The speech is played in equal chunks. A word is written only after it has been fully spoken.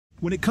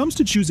When it comes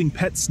to choosing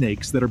pet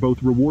snakes that are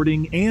both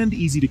rewarding and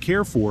easy to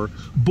care for,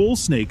 bull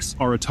snakes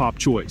are a top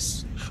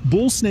choice.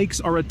 Bull snakes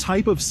are a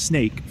type of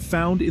snake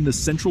found in the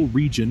central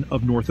region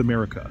of North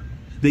America.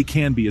 They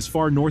can be as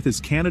far north as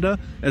Canada,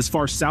 as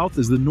far south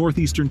as the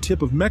northeastern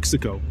tip of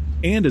Mexico,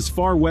 and as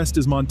far west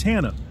as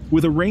Montana,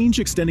 with a range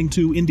extending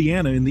to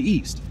Indiana in the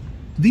east.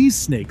 These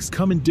snakes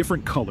come in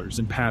different colors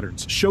and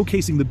patterns,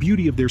 showcasing the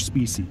beauty of their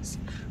species.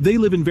 They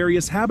live in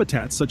various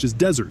habitats such as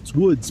deserts,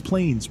 woods,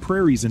 plains,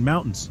 prairies, and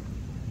mountains.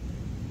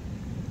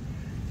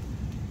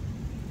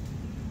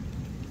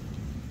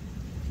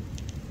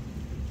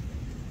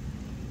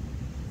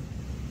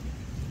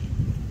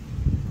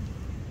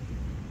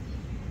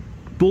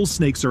 Bull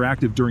snakes are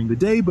active during the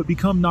day but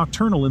become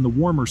nocturnal in the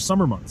warmer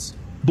summer months.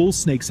 Bull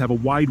snakes have a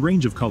wide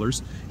range of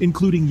colors,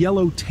 including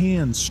yellow,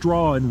 tan,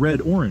 straw, and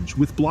red-orange,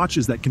 with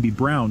blotches that can be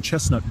brown,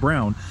 chestnut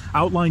brown,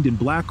 outlined in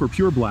black or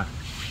pure black.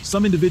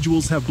 Some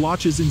individuals have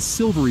blotches in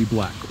silvery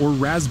black or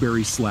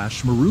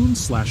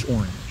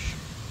raspberry/maroon/orange.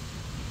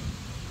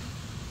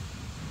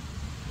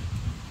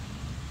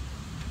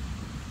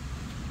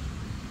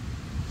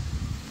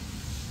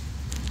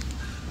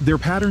 Their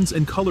patterns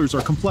and colors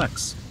are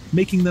complex,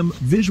 making them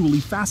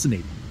visually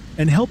fascinating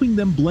and helping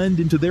them blend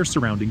into their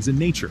surroundings in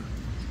nature.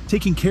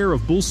 Taking care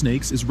of bull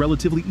snakes is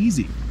relatively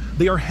easy.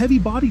 They are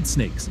heavy-bodied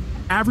snakes,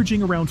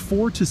 averaging around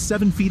 4 to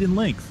 7 feet in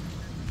length.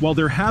 While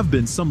there have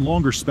been some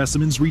longer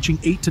specimens reaching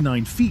 8 to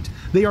 9 feet,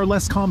 they are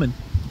less common.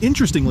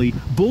 Interestingly,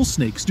 bull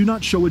snakes do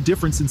not show a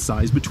difference in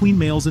size between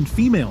males and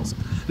females.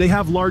 They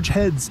have large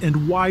heads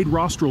and wide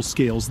rostral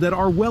scales that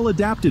are well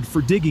adapted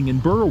for digging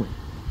and burrowing.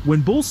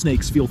 When bull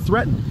snakes feel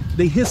threatened,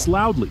 they hiss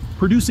loudly,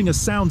 producing a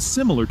sound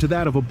similar to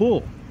that of a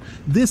bull.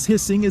 This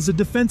hissing is a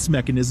defense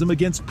mechanism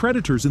against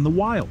predators in the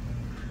wild.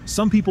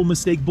 Some people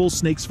mistake bull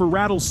snakes for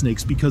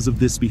rattlesnakes because of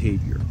this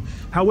behavior.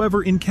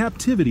 However, in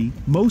captivity,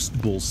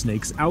 most bull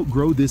snakes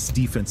outgrow this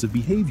defensive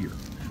behavior.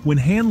 When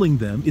handling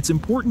them, it's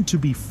important to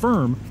be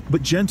firm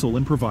but gentle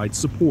and provide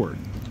support.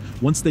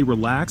 Once they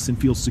relax and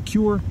feel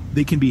secure,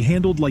 they can be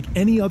handled like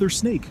any other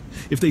snake.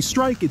 If they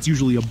strike, it's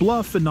usually a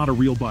bluff and not a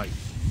real bite.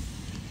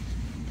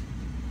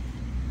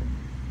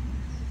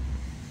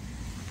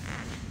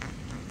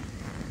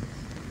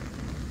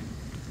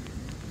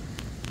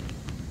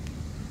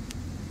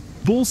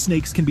 Bull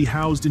snakes can be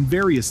housed in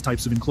various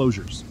types of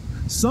enclosures.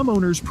 Some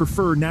owners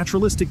prefer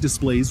naturalistic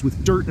displays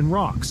with dirt and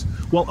rocks,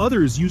 while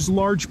others use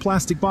large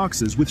plastic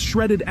boxes with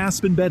shredded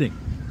aspen bedding.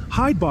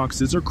 Hide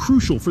boxes are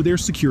crucial for their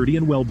security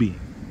and well-being.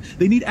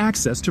 They need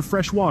access to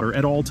fresh water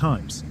at all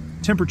times.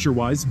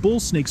 Temperature-wise, bull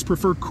snakes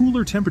prefer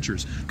cooler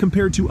temperatures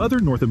compared to other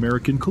North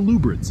American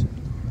colubrids.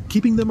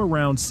 Keeping them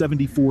around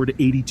 74 to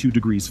 82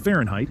 degrees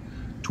Fahrenheit,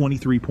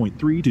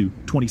 23.3 to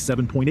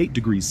 27.8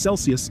 degrees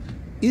Celsius,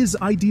 is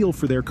ideal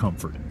for their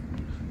comfort.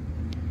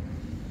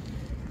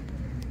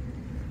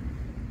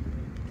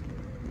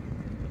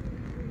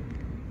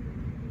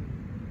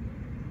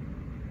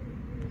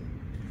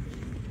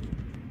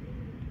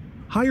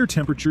 Higher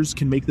temperatures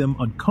can make them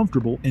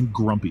uncomfortable and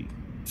grumpy.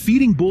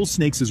 Feeding bull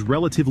snakes is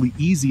relatively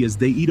easy as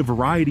they eat a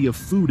variety of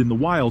food in the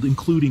wild,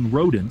 including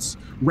rodents,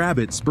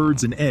 rabbits,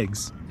 birds, and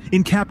eggs.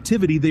 In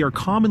captivity, they are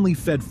commonly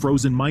fed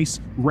frozen mice,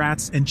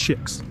 rats, and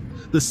chicks.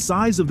 The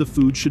size of the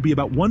food should be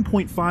about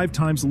 1.5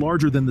 times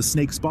larger than the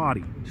snake's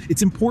body.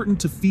 It's important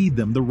to feed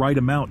them the right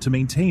amount to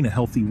maintain a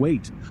healthy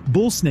weight.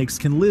 Bull snakes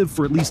can live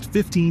for at least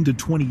 15 to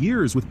 20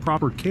 years with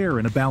proper care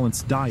and a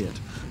balanced diet.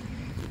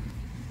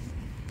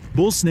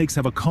 Bull snakes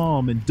have a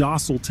calm and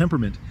docile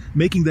temperament,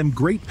 making them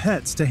great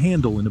pets to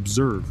handle and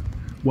observe.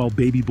 While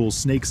baby bull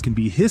snakes can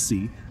be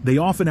hissy, they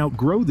often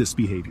outgrow this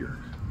behavior.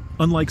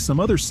 Unlike some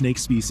other snake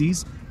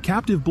species,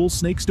 captive bull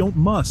snakes don't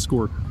musk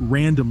or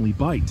randomly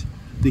bite.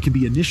 They can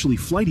be initially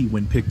flighty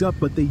when picked up,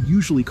 but they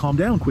usually calm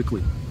down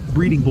quickly.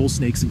 Breeding bull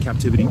snakes in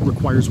captivity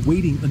requires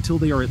waiting until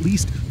they are at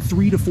least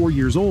 3 to 4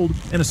 years old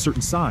and a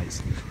certain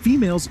size.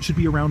 Females should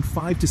be around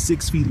 5 to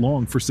 6 feet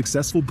long for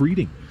successful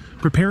breeding.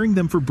 Preparing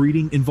them for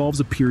breeding involves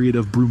a period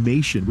of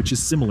brumation, which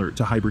is similar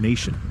to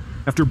hibernation.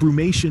 After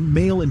brumation,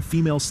 male and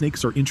female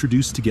snakes are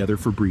introduced together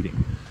for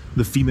breeding.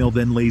 The female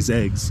then lays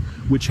eggs,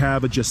 which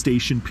have a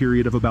gestation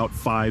period of about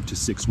 5 to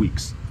 6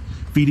 weeks.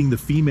 Feeding the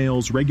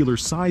females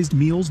regular-sized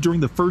meals during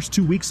the first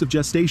 2 weeks of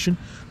gestation,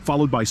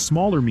 followed by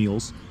smaller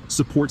meals,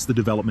 supports the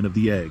development of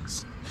the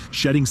eggs.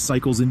 Shedding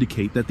cycles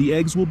indicate that the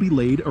eggs will be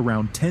laid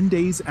around 10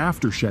 days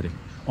after shedding,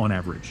 on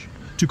average.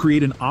 To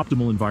create an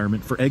optimal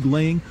environment for egg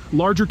laying,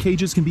 larger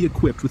cages can be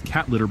equipped with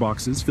cat litter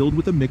boxes filled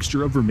with a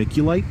mixture of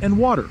vermiculite and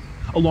water,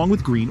 along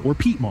with green or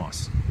peat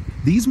moss.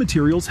 These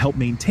materials help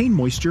maintain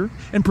moisture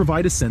and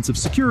provide a sense of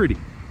security.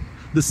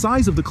 The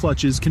size of the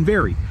clutches can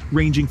vary,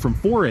 ranging from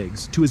 4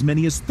 eggs to as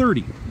many as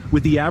 30,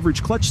 with the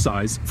average clutch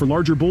size for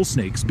larger bull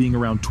snakes being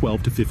around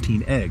 12 to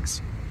 15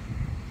 eggs.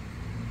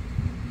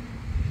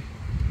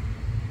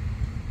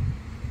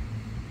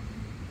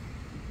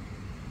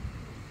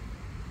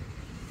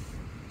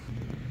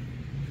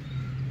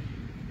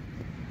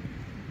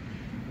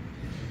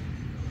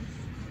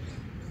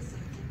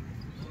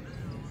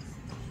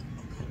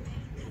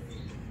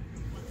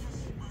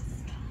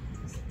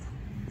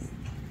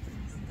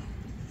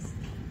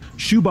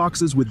 Shoe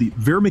boxes with the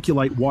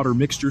vermiculite water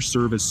mixture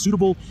serve as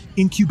suitable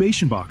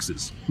incubation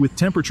boxes, with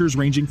temperatures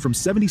ranging from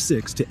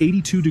 76 to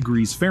 82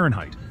 degrees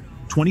Fahrenheit,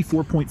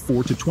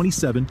 24.4 to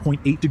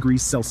 27.8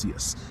 degrees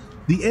Celsius.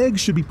 The eggs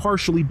should be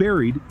partially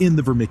buried in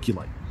the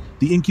vermiculite.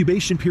 The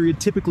incubation period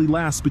typically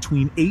lasts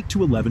between 8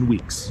 to 11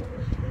 weeks.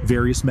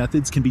 Various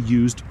methods can be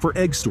used for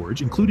egg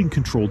storage, including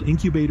controlled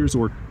incubators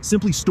or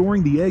simply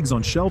storing the eggs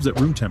on shelves at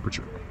room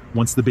temperature.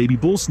 Once the baby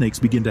bull snakes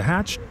begin to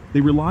hatch, they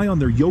rely on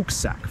their yolk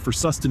sac for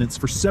sustenance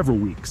for several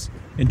weeks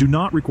and do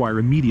not require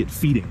immediate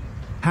feeding.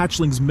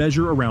 Hatchlings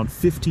measure around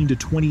 15 to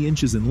 20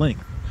 inches in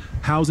length.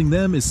 Housing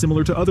them is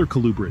similar to other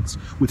colubrids,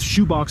 with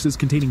shoe boxes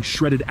containing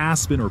shredded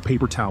aspen or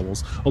paper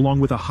towels, along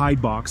with a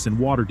hide box and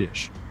water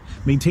dish.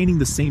 Maintaining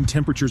the same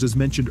temperatures as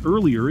mentioned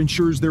earlier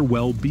ensures their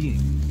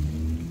well-being.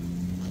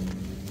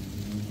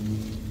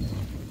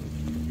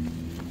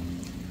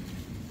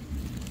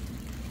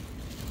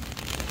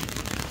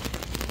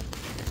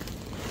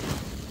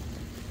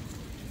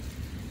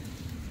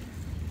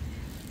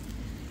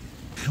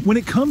 When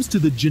it comes to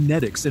the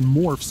genetics and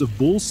morphs of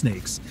bull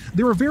snakes,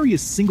 there are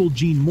various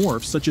single-gene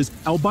morphs such as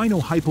albino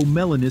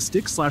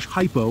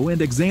hypomelanistic/hypo and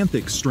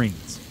axanthic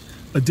strains.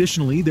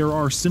 Additionally, there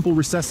are simple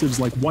recessives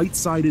like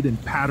white-sided and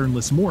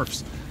patternless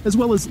morphs, as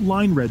well as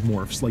line-red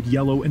morphs like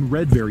yellow and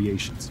red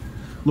variations.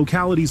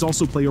 Localities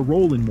also play a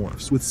role in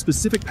morphs, with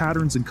specific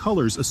patterns and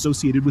colors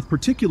associated with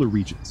particular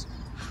regions.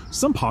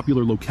 Some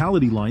popular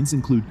locality lines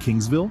include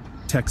Kingsville,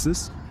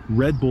 Texas,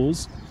 Red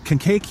Bulls,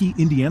 Kankakee,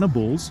 Indiana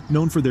bulls,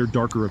 known for their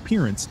darker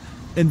appearance,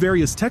 and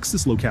various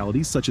Texas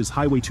localities such as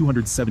Highway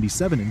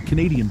 277 and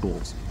Canadian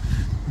bulls.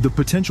 The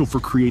potential for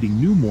creating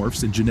new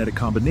morphs and genetic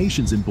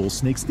combinations in bull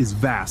snakes is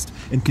vast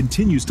and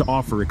continues to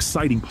offer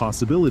exciting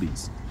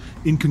possibilities.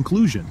 In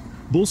conclusion,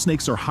 bull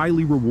snakes are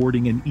highly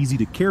rewarding and easy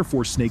to care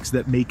for snakes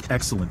that make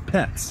excellent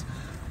pets.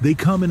 They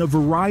come in a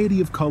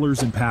variety of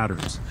colors and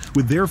patterns,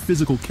 with their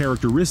physical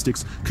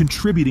characteristics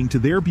contributing to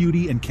their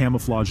beauty and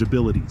camouflage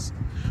abilities.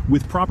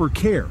 With proper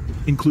care,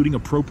 including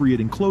appropriate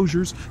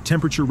enclosures,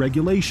 temperature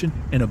regulation,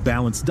 and a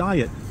balanced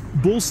diet,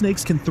 bull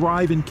snakes can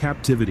thrive in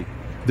captivity.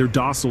 Their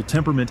docile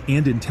temperament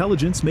and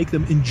intelligence make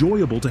them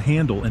enjoyable to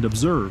handle and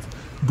observe.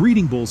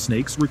 Breeding bull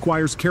snakes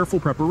requires careful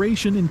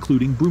preparation,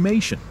 including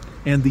brumation,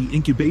 and the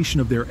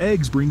incubation of their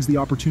eggs brings the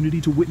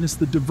opportunity to witness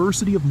the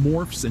diversity of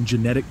morphs and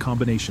genetic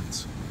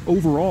combinations.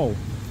 Overall,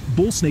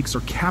 bull snakes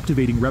are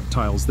captivating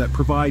reptiles that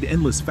provide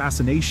endless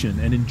fascination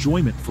and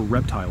enjoyment for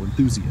reptile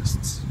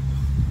enthusiasts.